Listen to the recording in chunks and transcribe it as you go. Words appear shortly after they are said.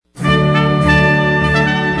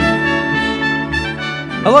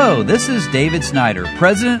Hello, this is David Snyder,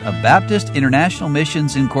 President of Baptist International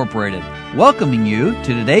Missions Incorporated, welcoming you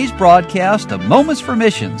to today's broadcast of Moments for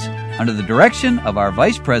Missions under the direction of our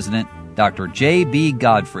Vice President, Dr. J.B.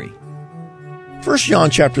 Godfrey. 1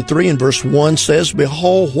 John chapter 3 and verse 1 says,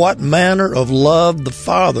 Behold, what manner of love the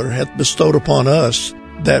Father hath bestowed upon us,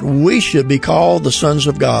 that we should be called the sons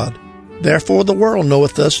of God. Therefore the world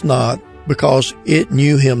knoweth us not, because it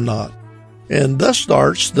knew him not. And thus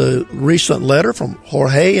starts the recent letter from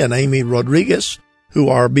Jorge and Amy Rodriguez, who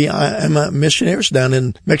are BIM missionaries down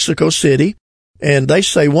in Mexico City. And they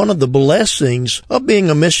say one of the blessings of being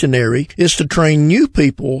a missionary is to train new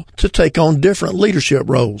people to take on different leadership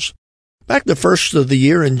roles. Back the first of the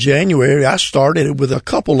year in January, I started with a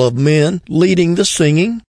couple of men leading the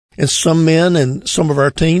singing, and some men and some of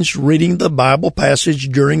our teens reading the Bible passage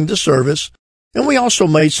during the service. And we also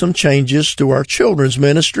made some changes to our children's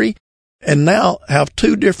ministry, and now have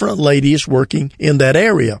two different ladies working in that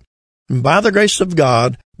area. And by the grace of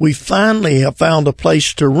God, we finally have found a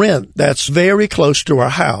place to rent that's very close to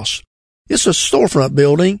our house. It's a storefront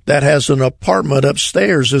building that has an apartment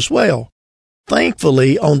upstairs as well.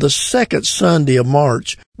 Thankfully, on the second Sunday of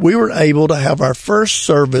March, we were able to have our first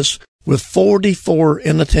service with 44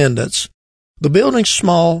 in attendance. The building's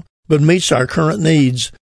small, but meets our current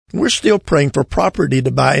needs. We're still praying for property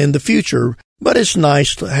to buy in the future, but it's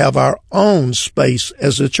nice to have our own space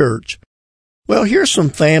as a church. Well, here's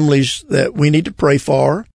some families that we need to pray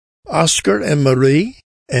for. Oscar and Marie,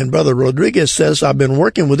 and Brother Rodriguez says, I've been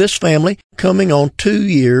working with this family coming on 2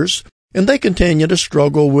 years, and they continue to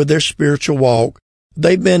struggle with their spiritual walk.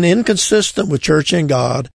 They've been inconsistent with church and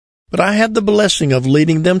God, but I had the blessing of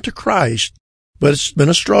leading them to Christ, but it's been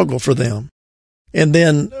a struggle for them. And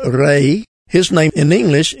then Ray, his name in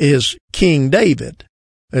English is King David,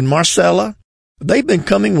 and Marcella, they've been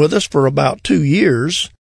coming with us for about 2 years.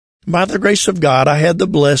 By the grace of God, I had the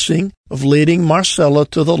blessing of leading Marcella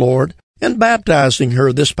to the Lord and baptizing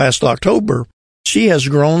her this past October. She has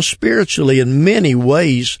grown spiritually in many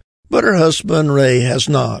ways, but her husband, Ray, has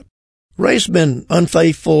not. Ray's been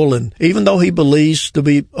unfaithful, and even though he believes to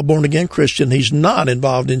be a born-again Christian, he's not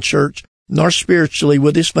involved in church nor spiritually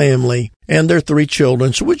with his family and their 3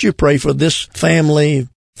 children. So would you pray for this family,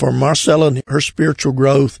 for Marcella and her spiritual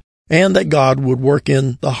growth, and that God would work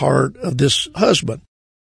in the heart of this husband?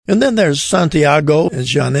 And then there's Santiago and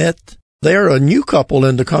Jeanette. They're a new couple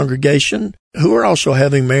in the congregation who are also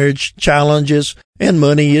having marriage challenges and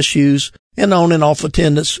money issues and on and off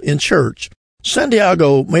attendance in church.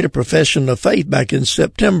 Santiago made a profession of faith back in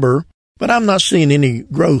September, but I'm not seeing any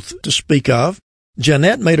growth to speak of.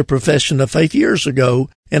 Jeanette made a profession of faith years ago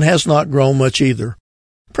and has not grown much either.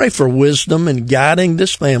 Pray for wisdom in guiding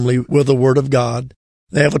this family with the Word of God.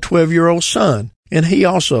 They have a 12-year-old son, and he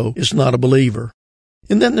also is not a believer.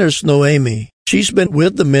 And then there's Noemi. She's been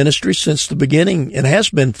with the ministry since the beginning and has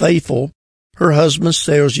been faithful. Her husband,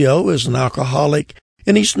 Sergio, is an alcoholic,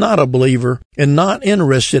 and he's not a believer and not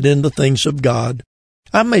interested in the things of God.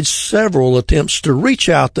 I've made several attempts to reach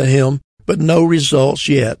out to him, but no results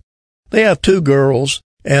yet. They have 2 girls,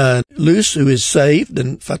 and Luz, who is saved,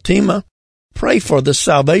 and Fatima. Pray for the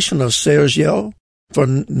salvation of Sergio, for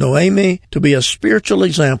Noemi to be a spiritual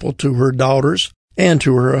example to her daughters and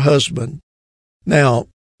to her husband. Now,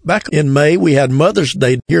 back in May, we had Mother's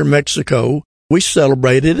Day here in Mexico. We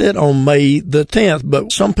celebrated it on May the 10th,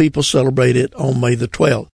 but some people celebrate it on May the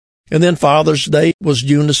 12th. And then Father's Day was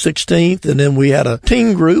June the 16th, and then we had a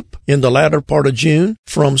teen group in the latter part of June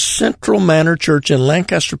from Central Manor Church in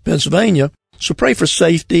Lancaster, Pennsylvania. So pray for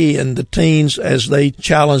safety and the teens as they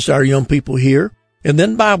challenge our young people here. And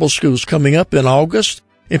then Bible school's coming up in August,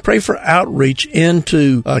 and pray for outreach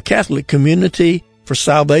into a Catholic community for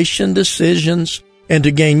salvation decisions and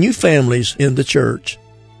to gain new families in the church.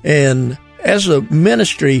 And as a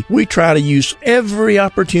ministry, we try to use every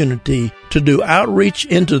opportunity to do outreach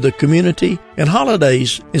into the community, and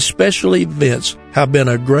holidays and special events have been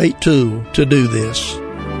a great tool to do this.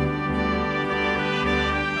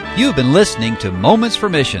 You've been listening to Moments for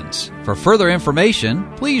Missions. For further information,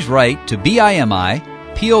 please write to BIMI,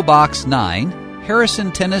 P.O. Box 9,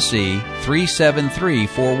 Harrison, Tennessee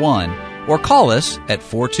 37341, or call us at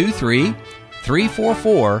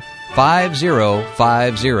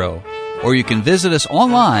 423-344-5050. Or you can visit us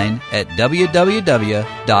online at www.bimi.org.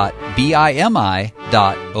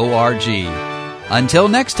 Until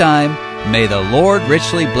next time, may the Lord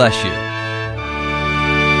richly bless you.